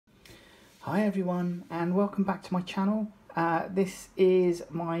Hi everyone and welcome back to my channel. This is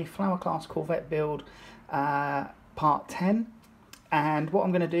my Flower Class Corvette build part 10, and what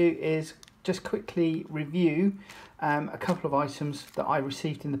I'm going to do is just quickly review a couple of items that I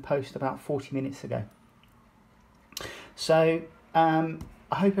received in the post about 40 minutes ago. So I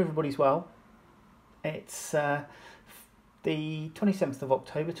hope everybody's well. It's the 27th of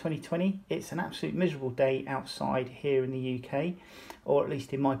October 2020. It's an absolute miserable day outside here in the UK, or at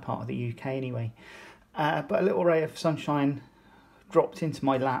least in my part of the UK anyway. But a little ray of sunshine dropped into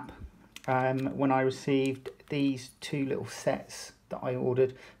my lap when I received these two little sets that I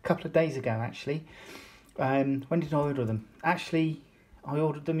ordered a couple of days ago actually. When did I order them? Actually, I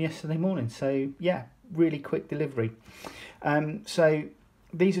ordered them yesterday morning, so yeah, really quick delivery. So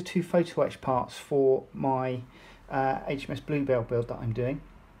these are two photo etch parts for my HMS Bluebell build that I'm doing,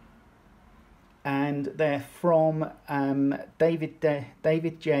 and they're from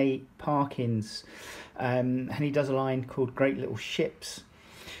David J. Parkins, and he does a line called Great Little Ships.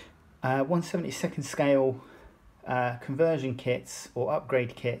 1/72 scale conversion kits or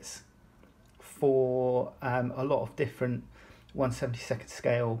upgrade kits for a lot of different 1/72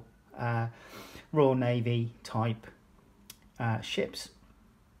 scale Royal Navy type ships.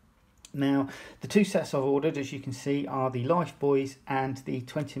 Now, the two sets I've ordered, as you can see, are the Lifebuoys and the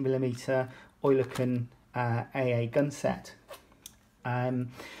 20mm Oerliken AA gun set.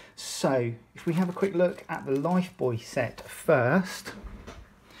 So, if we have a quick look at the Lifebuoy set first,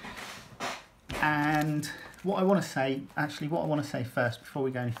 and what I want to say first before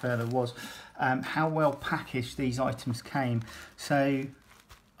we go any further was how well packaged these items came. So,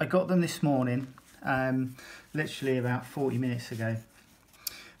 I got them this morning, literally about 40 minutes ago.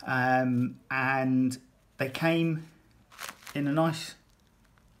 And they came in a nicely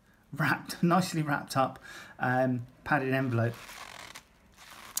wrapped up padded envelope,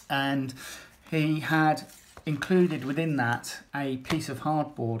 and he had included within that a piece of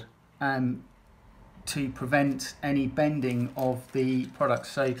hardboard to prevent any bending of the product.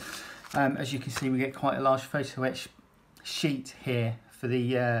 So as you can see, we get quite a large photo etch sheet here for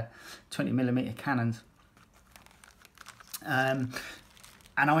the 20mm cannons.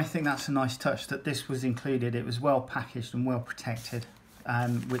 And I think that's a nice touch that this was included. It was well packaged and well protected,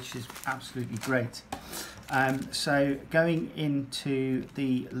 which is absolutely great. So going into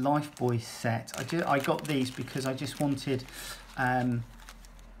the Lifebuoy set, I got these because I just wanted,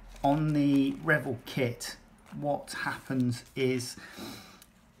 on the Revel kit, what happens is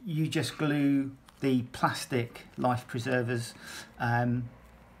you just glue the plastic life preservers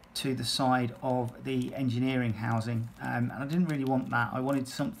to the side of the engineering housing, and I didn't really want that. I wanted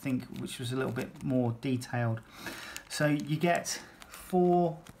something which was a little bit more detailed. So you get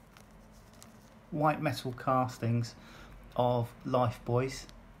 4 white metal castings of Lifebuoys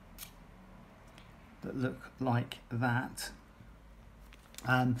that look like that.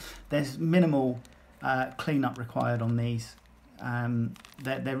 There's minimal cleanup required on these.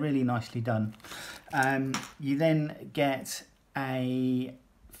 They're really nicely done. You then get a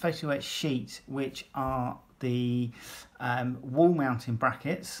photo etch sheet, which are the wall mounting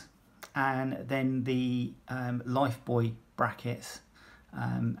brackets, and then the Lifebuoy brackets,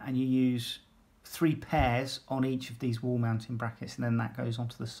 and you use 3 pairs on each of these wall mounting brackets, and then that goes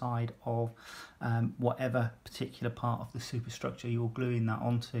onto the side of whatever particular part of the superstructure you're gluing that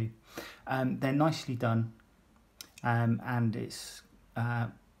onto. They're nicely done, and it's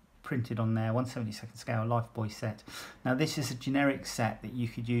printed on there, 1/72 scale Lifebuoy set. Now this is a generic set that you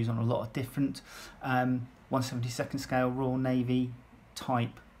could use on a lot of different 1/72 scale Royal Navy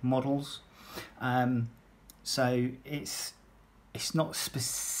type models. So it's not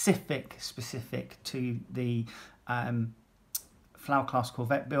specific to the Flower Class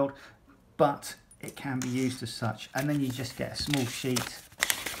Corvette build, but it can be used as such. And then you just get a small sheet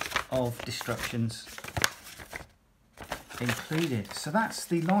of instructions included. So that's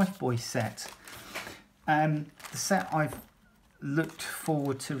the Lifebuoy set. The set I've looked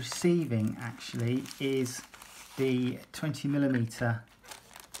forward to receiving actually is the 20mm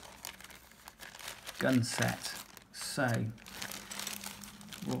gun set. So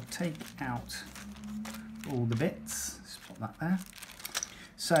we'll take out all the bits. Let's put that there.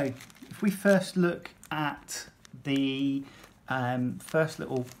 So if we first look at the first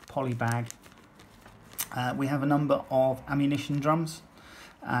little poly bag, we have a number of ammunition drums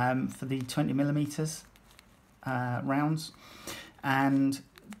for the 20mm rounds, and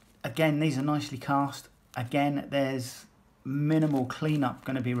again these are nicely cast. Again, there's minimal cleanup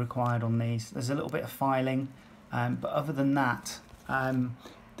going to be required on these. There's a little bit of filing, but other than that,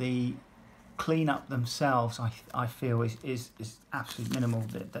 the cleanup themselves, I feel, is absolutely minimal.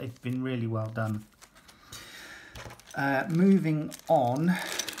 They've been really well done. Moving on,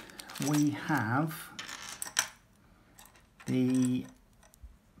 we have the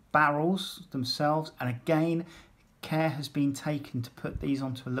barrels themselves, and again, care has been taken to put these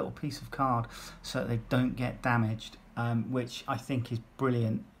onto a little piece of card so that they don't get damaged, which I think is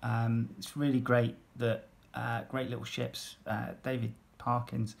brilliant. It's really great that Great Little Ships, David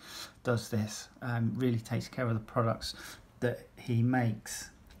Parkins does this, really takes care of the products that he makes.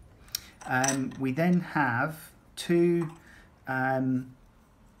 We then have two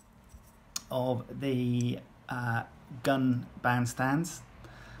of the gun bandstands,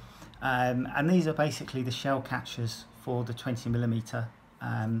 and these are basically the shell catchers for the 20mm.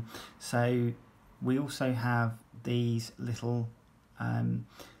 So we also have these little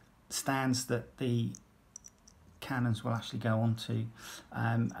stands that the cannons will actually go onto,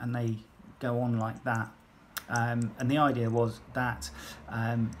 and they go on like that. And the idea was that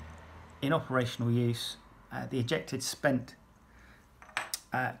in operational use, the ejected spent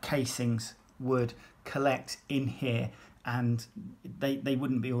casings would collect in here, and they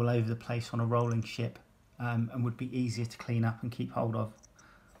wouldn't be all over the place on a rolling ship, and would be easier to clean up and keep hold of.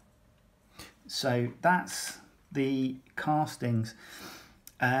 So that's the castings.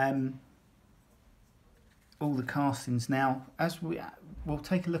 All the castings now, as we'll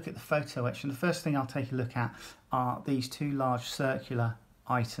take a look at the photo etch, and the first thing I'll take a look at are these two large circular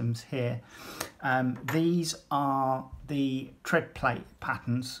items here. These are the tread plate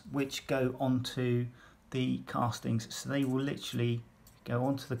patterns which go onto the castings, so they will literally go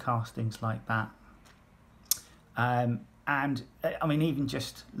onto the castings like that. And I mean, even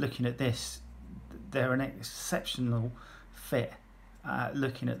just looking at this, they're an exceptional fit,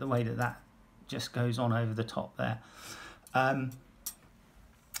 looking at the way that just goes on over the top there.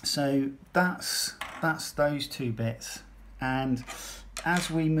 So that's those two bits. And as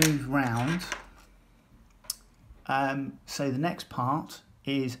we move round, so the next part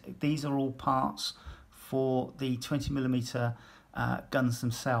is, these are all parts for the 20mm guns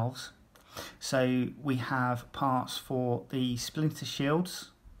themselves. So we have parts for the splinter shields,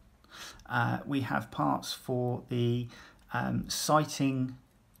 we have parts for the sighting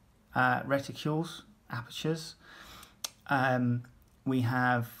reticules, apertures, we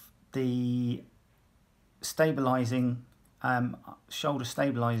have the stabilizing shoulder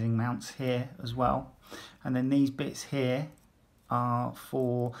stabilizing mounts here as well, and then these bits here are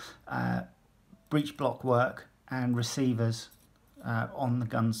for breech block work and receivers on the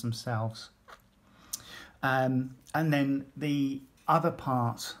guns themselves. And then the other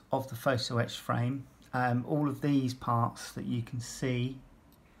part of the photo etch frame, all of these parts that you can see,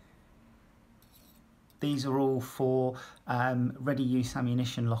 these are all for ready use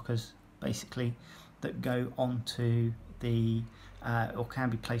ammunition lockers, basically, that go onto the or can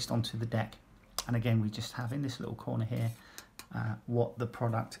be placed onto the deck. And again, we just have in this little corner here what the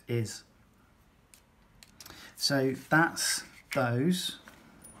product is. So that's those.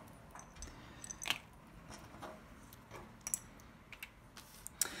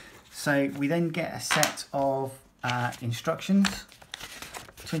 So we then get a set of instructions,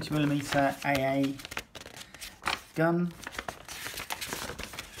 20mm AA gun,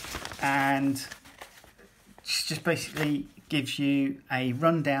 and just basically gives you a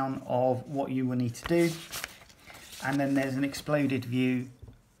rundown of what you will need to do, and then there's an exploded view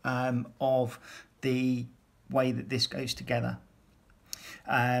of the way that this goes together.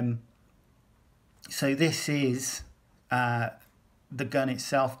 So this is the gun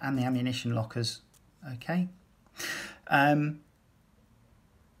itself and the ammunition lockers. Okay.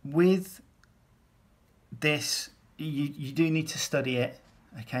 With this, you do need to study it,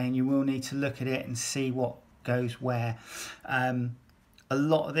 okay, and you will need to look at it and see what goes where. A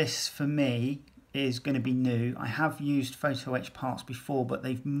lot of this for me is going to be new. I have used photo etch parts before, but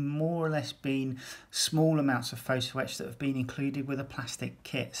they've more or less been small amounts of photo etch that have been included with a plastic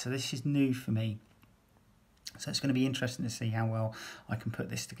kit, so this is new for me. So it's going to be interesting to see how well I can put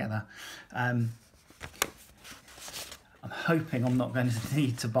this together. I'm hoping I'm not going to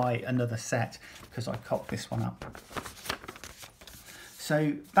need to buy another set because I cocked this one up.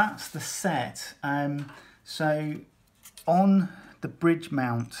 So that's the set. So on the bridge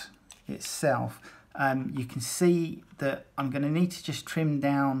mount itself, you can see that I'm going to need to just trim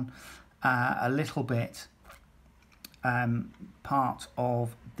down a little bit part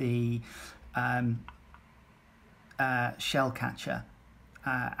of the shell catcher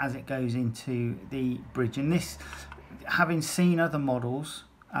as it goes into the bridge. And this, having seen other models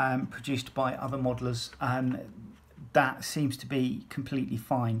produced by other modelers, that seems to be completely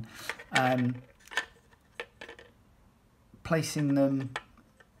fine. Placing them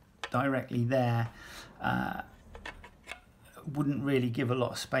directly there wouldn't really give a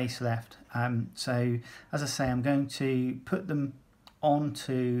lot of space left. So as I say, I'm going to put them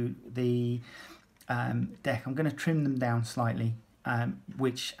onto the deck. I'm going to trim them down slightly,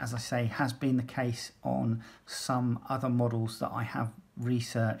 which, as I say, has been the case on some other models that I have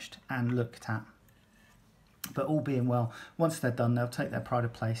researched and looked at. But all being well, once they're done, they'll take their pride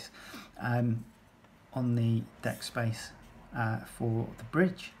of place on the deck space for the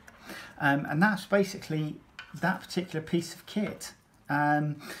bridge. And that's basically that particular piece of kit.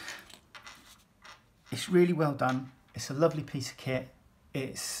 It's really well done. It's a lovely piece of kit.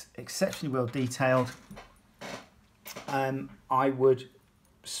 It's exceptionally well detailed. I would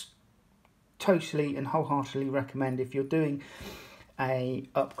totally and wholeheartedly recommend, if you're doing a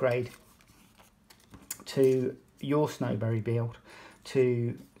upgrade to your Snowberry build,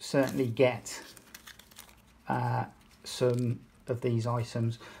 to certainly get some of these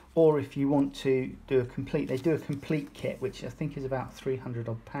items. Or if you want to do a complete, they do a complete kit, which I think is about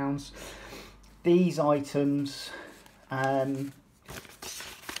 £300 odd. These items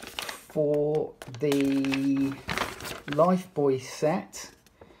for the Lifebuoy set,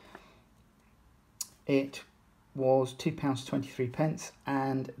 it was £2.23,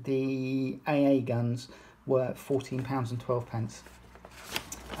 and the AA guns were £14.12.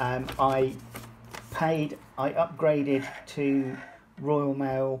 I upgraded to Royal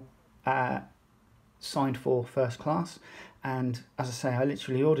Mail signed for first class, and as I say, I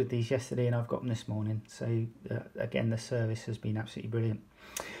literally ordered these yesterday and I've got them this morning. So again, the service has been absolutely brilliant.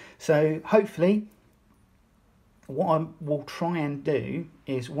 So hopefully what I will try and do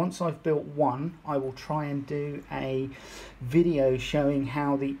is, once I've built one, I will try and do a video showing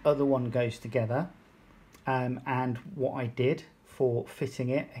how the other one goes together, and what I did for fitting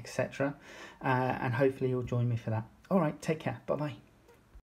it, etc. And hopefully you'll join me for that. All right, take care. Bye-bye.